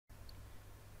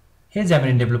Hey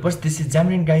Xamarin developers, this is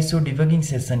Xamarin guys. So debugging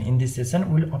session. In this session,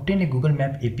 we'll obtain a Google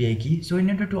Map API key. So in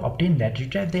order to obtain that,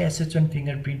 retrieve the SH1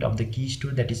 fingerprint of the key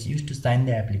store that is used to sign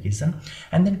the application,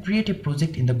 and then create a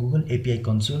project in the Google API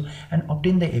console and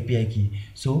obtain the API key.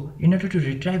 So in order to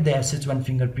retrieve the SH1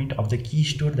 fingerprint of the key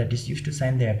store that is used to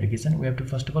sign the application, we have to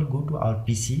first of all go to our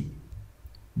PC.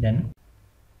 Then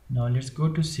now let's go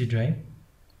to C drive.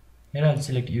 Here I'll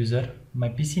select user. My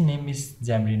PC name is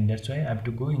Xamarin, that's why I have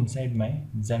to go inside my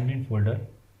Xamarin folder.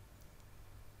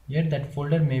 Here that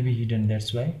folder may be hidden,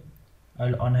 that's why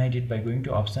I'll unhide it by going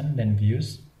to option, then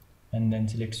views, and then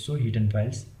select show hidden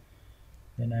files.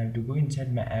 Then I have to go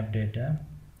inside my app data,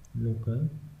 local,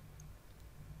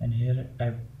 and here I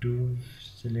have to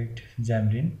select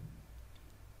Xamarin.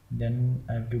 Then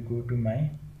I have to go to my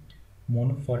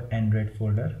mono for Android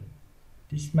folder.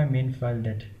 This is my main file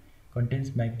that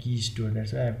contains my key store,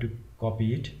 that's why I have to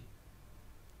copy it.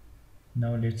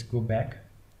 Now let's go back.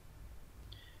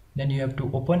 Then you have to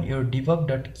open your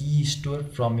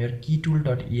debug.keystore from your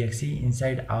keytool.exe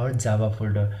inside our Java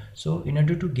folder. So in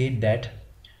order to get that,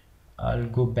 I'll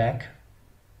go back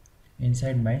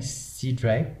inside my C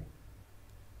drive.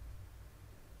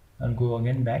 I'll go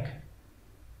again back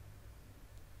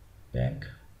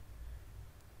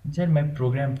inside my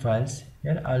program files.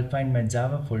 Here I'll find my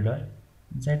Java folder.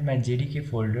 Inside my JDK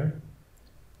folder,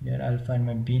 here I'll find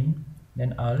my bin,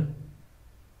 then I'll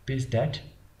paste that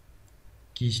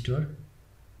key store.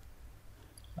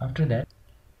 After that,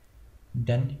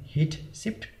 then hit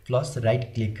shift plus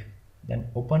right click, then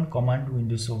open command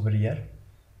windows over here.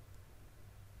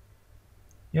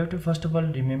 You have to first of all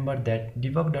remember that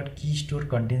debug.keystore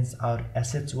contains our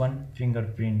SH1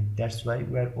 fingerprint. That's why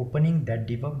we are opening that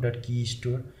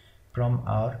debug.keystore from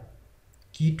our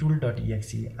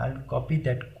keytool.exe. I'll copy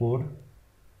that code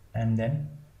and then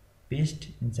paste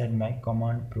inside my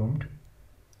command prompt.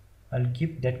 I'll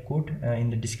keep that code in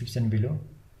the description below.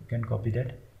 You can copy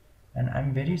that. And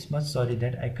I'm very much sorry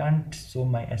that I can't show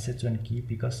my SH1 key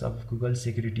because of Google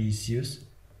security issues.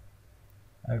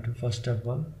 I have to first of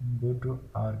all go to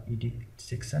our edit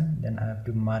section, then I have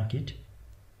to mark it,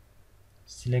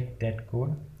 select that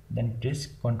code, then press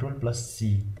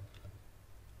Ctrl+C.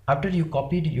 After you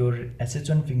copied your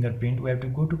SH1 fingerprint, we have to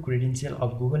go to credential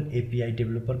of Google API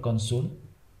developer console.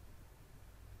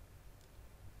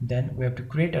 Then we have to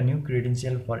create a new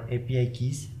credential for API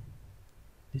keys.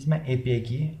 This is my API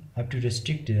key. I have to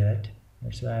restrict that.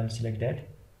 That's why I'll select that.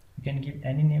 You can give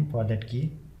any name for that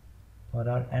key. For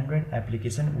our Android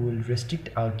application, we will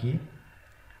restrict our key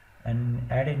and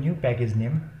add a new package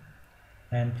name.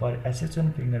 And for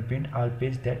SH1 fingerprint, I'll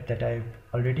paste that I've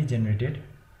already generated.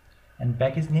 And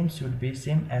package name should be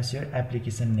same as your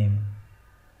application name.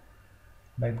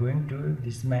 By going to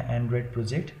this is my Android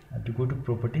project, I have to go to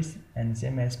properties and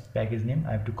same as package name,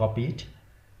 I have to copy it.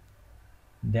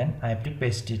 Then I have to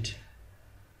paste it.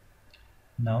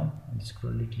 Now I'll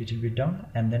scroll it a little bit down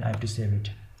and then I have to save it.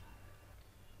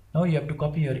 Now you have to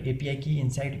copy your API key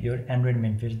inside your Android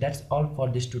main page. That's all for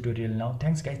this tutorial. Now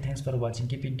thanks guys, thanks for watching.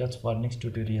 Keep in touch for next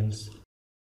tutorials.